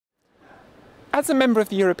As a member of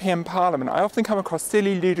the European Parliament, I often come across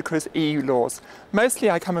silly, ludicrous EU laws. Mostly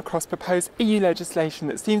I come across proposed EU legislation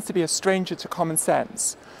that seems to be a stranger to common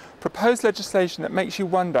sense. Proposed legislation that makes you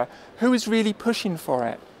wonder who is really pushing for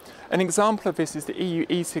it. An example of this is the EU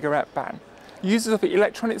e-cigarette ban. Users of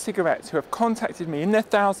electronic cigarettes who have contacted me in their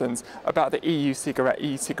thousands about the EU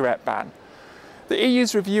e-cigarette ban. The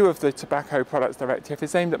EU's review of the Tobacco Products Directive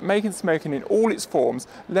is aimed at making smoking in all its forms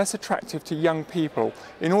less attractive to young people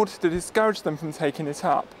in order to discourage them from taking it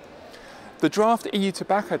up. The draft EU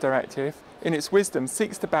Tobacco Directive, in its wisdom,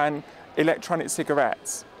 seeks to ban electronic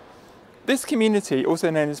cigarettes. This community, also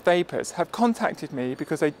known as vapers, have contacted me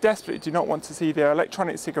because they desperately do not want to see their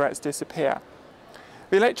electronic cigarettes disappear.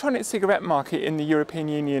 The electronic cigarette market in the European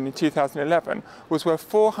Union in 2011 was worth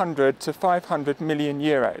 400 to 500 million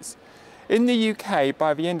euros. In the UK,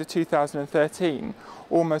 by the end of 2013,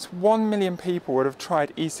 almost 1 million people would have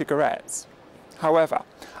tried e-cigarettes. However,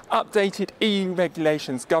 updated EU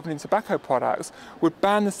regulations governing tobacco products would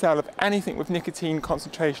ban the sale of anything with nicotine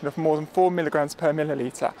concentration of more than 4 milligrams per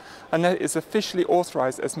millilitre, unless it is officially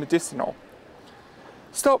authorised as medicinal.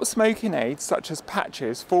 Stop smoking aids, such as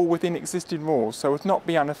patches, fall within existing rules, so would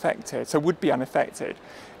be unaffected.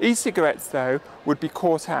 E-cigarettes, though, would be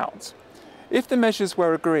caught out. If the measures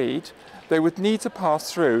were agreed, they would need to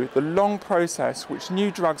pass through the long process which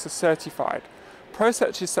new drugs are certified.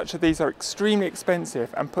 Processes such as these are extremely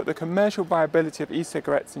expensive and put the commercial viability of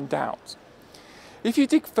e-cigarettes in doubt. If you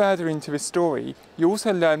dig further into this story, you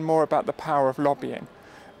also learn more about the power of lobbying.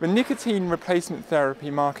 The nicotine replacement therapy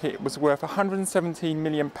market was worth £117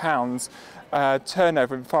 million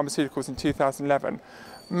turnover in pharmaceuticals in 2011,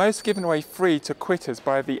 most given away free to quitters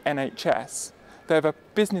by the NHS. They have a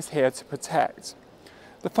business here to protect.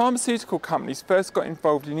 The pharmaceutical companies first got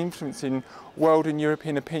involved in influencing world and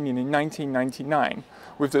European opinion in 1999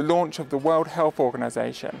 with the launch of the World Health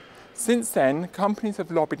Organization. Since then, companies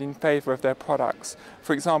have lobbied in favour of their products,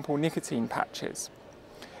 for example, nicotine patches.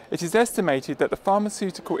 It is estimated that the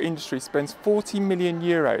pharmaceutical industry spends €40 million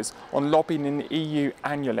on lobbying in the EU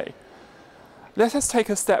annually. Let us take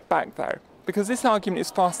a step back though, because this argument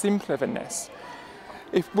is far simpler than this.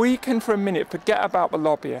 If we can for a minute forget about the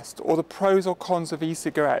lobbyist or the pros or cons of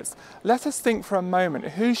e-cigarettes, let us think for a moment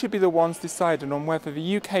who should be the ones deciding on whether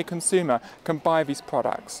the UK consumer can buy these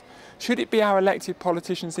products. Should it be our elected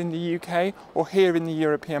politicians in the UK or here in the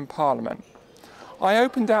European Parliament? I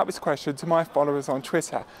opened out this question to my followers on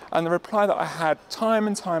Twitter, and the reply that I had time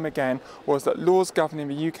and time again was that laws governing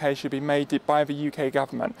the UK should be made by the UK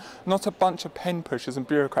government, not a bunch of pen pushers and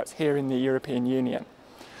bureaucrats here in the European Union.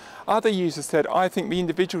 Other users said, I think the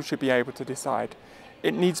individual should be able to decide.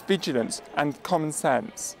 It needs vigilance and common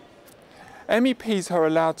sense. MEPs who are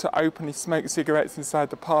allowed to openly smoke cigarettes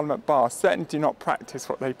inside the Parliament bar certainly do not practice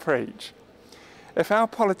what they preach. If our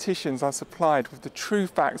politicians are supplied with the true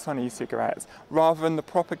facts on e-cigarettes, rather than the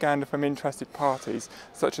propaganda from interested parties,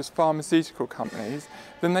 such as pharmaceutical companies,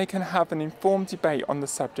 then they can have an informed debate on the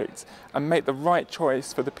subject and make the right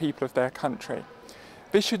choice for the people of their country.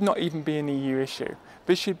 This should not even be an EU issue.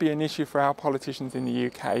 This should be an issue for our politicians in the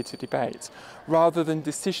UK to debate, rather than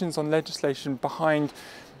decisions on legislation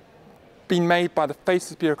being made by the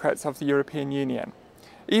faceless bureaucrats of the European Union.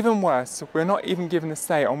 Even worse, we're not even given a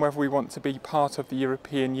say on whether we want to be part of the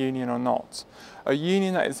European Union or not. A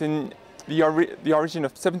union that is in the origin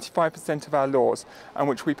of 75% of our laws and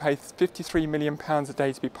which we pay £53 million a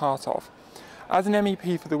day to be part of. As an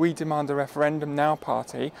MEP for the We Demand a Referendum Now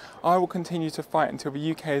party, I will continue to fight until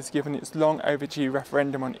the UK has given its long overdue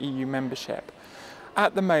referendum on EU membership.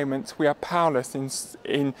 At the moment, we are powerless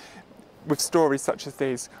with stories such as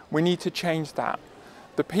these. We need to change that.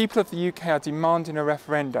 The people of the UK are demanding a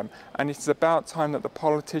referendum, and it is about time that the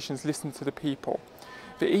politicians listen to the people.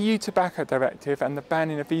 The EU Tobacco Directive and the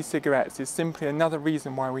banning of e-cigarettes is simply another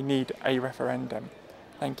reason why we need a referendum.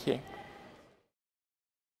 Thank you.